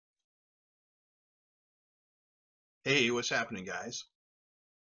Hey, what's happening, guys?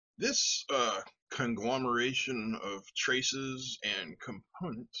 This conglomeration of traces and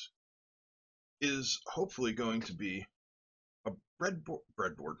components is hopefully going to be a pedal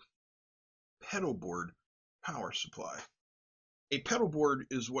board power supply. A pedal board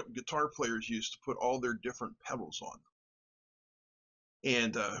is what guitar players use to put all their different pedals on.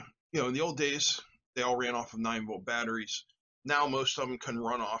 And, in the old days, they all ran off of 9-volt batteries. Now, most of them can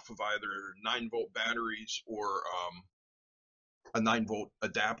run off of either 9-volt batteries or a 9-volt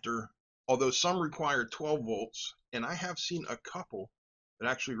adapter, although some require 12 volts, and I have seen a couple that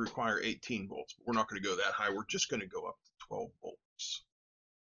actually require 18 volts, but we're not going to go that high. We're just going to go up to 12 volts.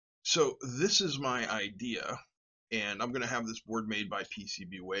 So this is my idea, and I'm going to have this board made by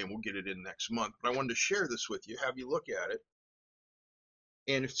PCBWay, and we'll get it in next month. But I wanted to share this with you, have you look at it,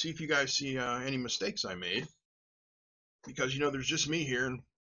 and see if you guys see any mistakes I made. Because, there's just me here, and,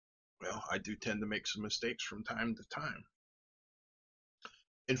 well, I do tend to make some mistakes from time to time.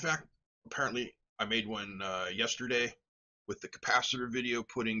 In fact, apparently I made one yesterday with the capacitor video,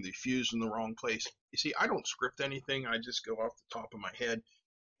 putting the fuse in the wrong place. You see, I don't script anything. I just go off the top of my head,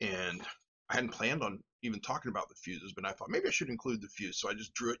 and I hadn't planned on even talking about the fuses, but I thought maybe I should include the fuse. So I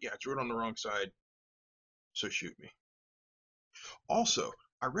just drew it. Yeah, I drew it on the wrong side. So shoot me. Also,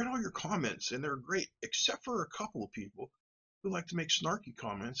 I read all your comments, and they're great, except for a couple of people who like to make snarky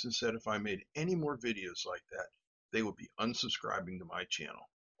comments and said if I made any more videos like that, they would be unsubscribing to my channel.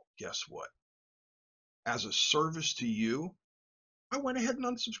 Guess what? As a service to you, I went ahead and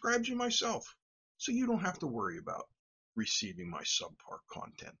unsubscribed you myself, so you don't have to worry about receiving my subpar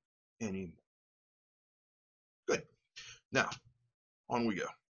content anymore. Good. Now, on we go.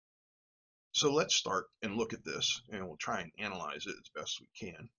 So let's start and look at this, and we'll try and analyze it as best we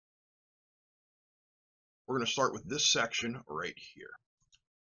can. We're going to start with this section right here.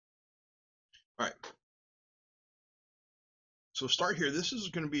 All right. So start here. This is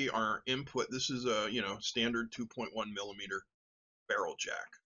going to be our input. This is a standard 2.1 millimeter barrel jack.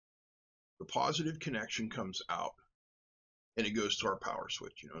 The positive connection comes out, and it goes to our power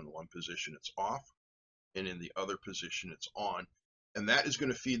switch. In one position it's off, and in the other position it's on, and that is going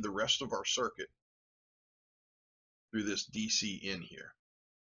to feed the rest of our circuit through this DC in here.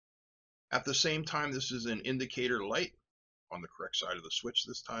 At the same time, this is an indicator light on the correct side of the switch.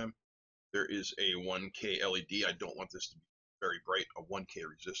 This time there is a 1K LED. I don't want this to be very bright. A 1K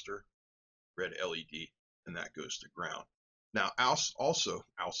resistor, red LED, and that goes to ground. Now also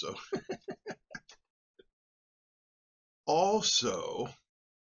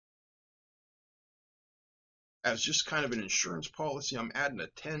as just kind of an insurance policy, I'm adding a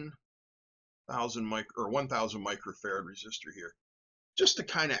 10,000 or 1,000 microfarad resistor here, just to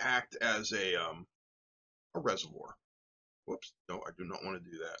kind of act as a reservoir. Whoops, no, I do not want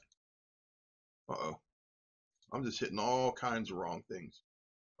to do that. Uh-oh, I'm just hitting all kinds of wrong things.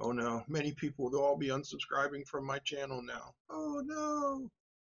 Oh no, many people will all be unsubscribing from my channel now. Oh no.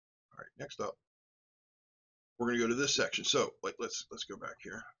 All right, next up, we're going to go to this section. So let's go back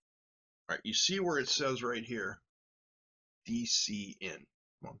here. All right, you see where it says right here, DC in.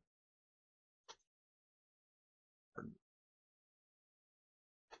 Come on.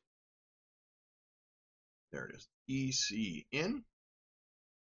 There it is, DC in.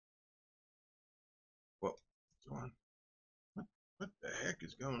 Well, go on. What the heck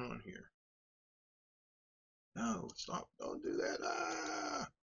is going on here? No, stop. Don't do that. Ah!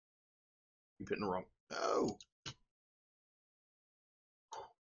 I'm hitting the wrong. No.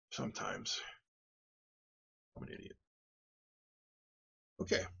 Sometimes I'm an idiot.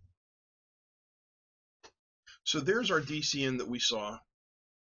 Okay. So there's our DC in that we saw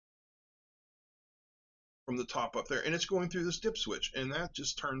from the top up there, and it's going through this dip switch, and that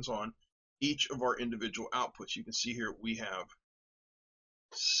just turns on each of our individual outputs. You can see here we have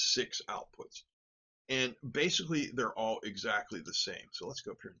 6 outputs, and basically they're all exactly the same. So let's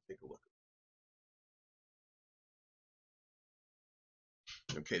go up here and take a look.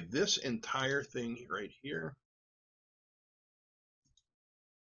 Okay, this entire thing right here,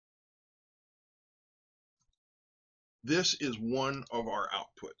 this is one of our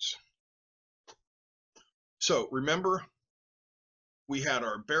outputs. So remember, we had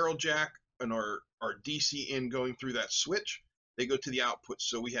our barrel jack and our DC in going through that switch. They go to the output.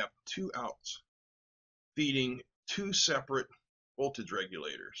 So we have 2 outs feeding 2 separate voltage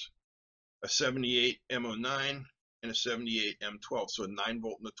regulators, a 78 M09 and a 78 M12, so a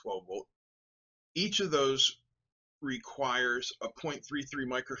 9-volt and a 12-volt. Each of those requires a 0.33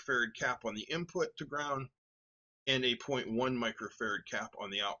 microfarad cap on the input to ground and a 0.1 microfarad cap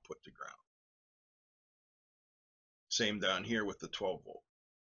on the output to ground. Same down here with the 12-volt.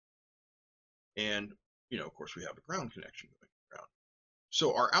 And of course we have a ground connection going ground.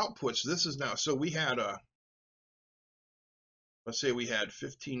 So our outputs, this is now, so we had let's say we had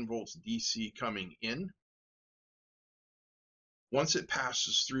 15 volts DC coming in. Once it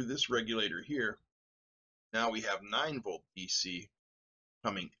passes through this regulator here, now we have 9-volt DC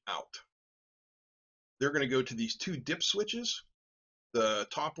coming out. They're going to go to these two dip switches. The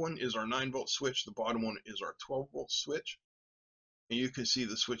top one is our 9-volt switch. The bottom one is our 12-volt switch. And you can see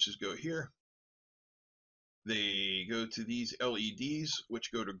the switches go here. They go to these LEDs,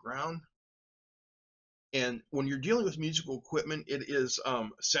 which go to ground. And when you're dealing with musical equipment, it is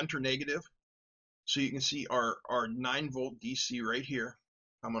center negative. So you can see our 9-volt DC right here,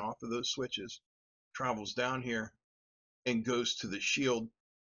 coming off of those switches, travels down here and goes to the shield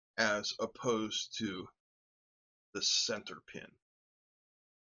as opposed to the center pin.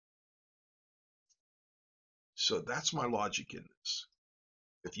 So that's my logic in this.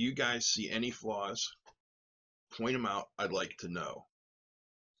 If you guys see any flaws, point them out. I'd like to know.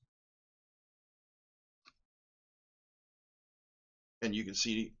 And you can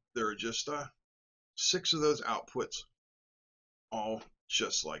see there are just 6 of those outputs, all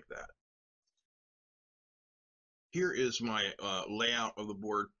just like that. Here is my layout of the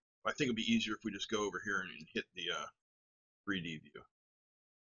board. I think it'd be easier if we just go over here and hit the 3D view.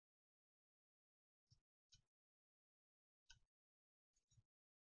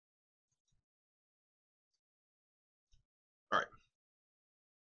 All right.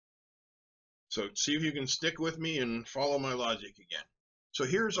 So see if you can stick with me and follow my logic again. So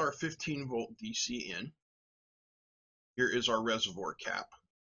here's our 15-volt DC in. Here is our reservoir cap.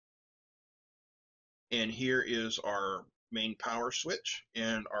 And here is our main power switch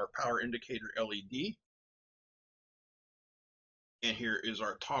and our power indicator LED. And here is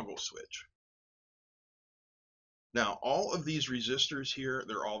our toggle switch. Now, all of these resistors here,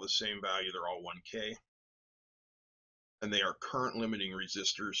 they're all the same value. They're all 1K. And they are current limiting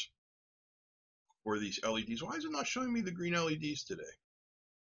resistors for these LEDs. Why is it not showing me the green LEDs today?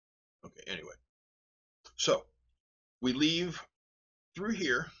 Okay, anyway. So we leave through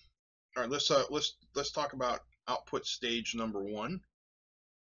here. All right, let's talk about output stage number 1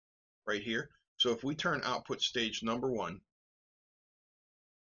 right here. So if we turn output stage number 1,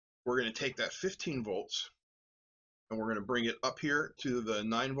 we're going to take that 15 volts and we're going to bring it up here to the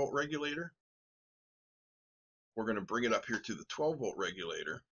 9-volt regulator. We're going to bring it up here to the 12-volt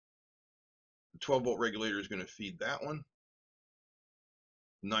regulator. The 12-volt regulator is going to feed that one.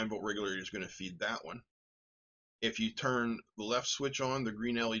 The 9-volt regulator is going to feed that one. If you turn the left switch on, the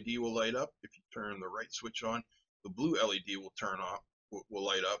green LED will light up. If you turn the right switch on, the blue LED will turn off, will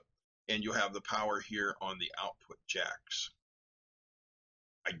light up, and you'll have the power here on the output jacks.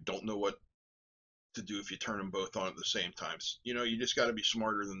 I don't know what to do if you turn them both on at the same time. You know, you just got to be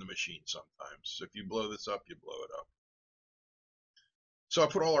smarter than the machine sometimes. So if you blow this up, you blow it up. So I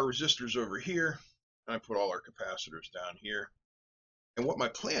put all our resistors over here, and I put all our capacitors down here. And what my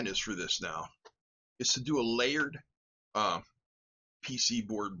plan is for this now is to do a layered PC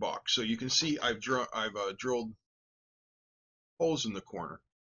board box. So you can see I've drilled holes in the corner,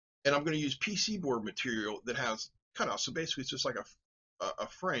 and I'm going to use PC board material that has cutouts. So basically, it's just like a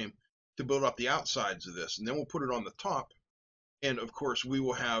frame to build up the outsides of this, and then we'll put it on the top. And of course, we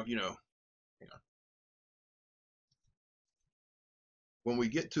will have, when we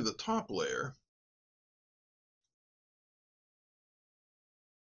get to the top layer,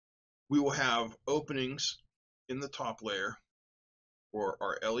 we will have openings in the top layer for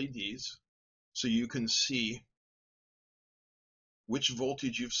our LEDs, so you can see which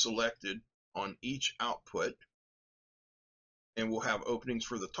voltage you've selected on each output. And we'll have openings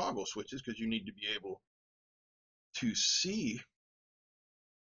for the toggle switches because you need to be able to see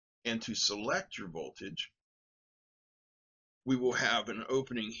and to select your voltage. We will have an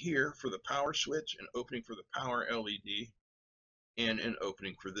opening here for the power switch, an opening for the power LED, and an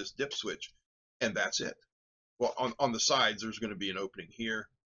opening for this dip switch. And that's it. Well, on the sides, there's going to be an opening here,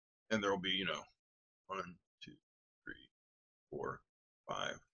 and there will be, 1, 2, 3, 4,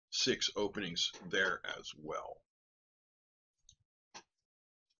 5, 6 openings there as well.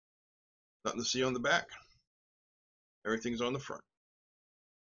 Nothing to see on the back. Everything's on the front.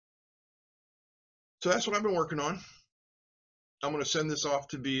 So that's what I've been working on. I'm going to send this off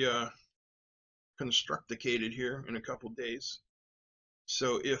to be constructicated here in a couple days.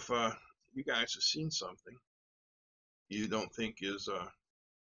 So if you guys have seen something you don't think is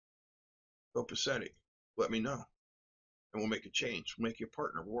copacetic, let me know, and we'll make a change. We'll make you a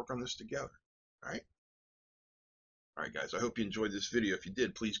partner. We'll work on this together. All right? All right, guys, I hope you enjoyed this video. If you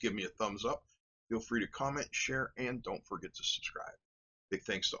did, please give me a thumbs up. Feel free to comment, share, and don't forget to subscribe. Big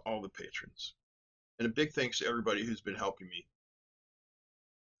thanks to all the patrons. And a big thanks to everybody who's been helping me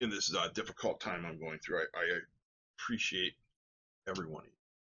in this difficult time I'm going through. I appreciate everyone.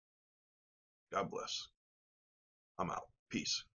 God bless. I'm out. Peace.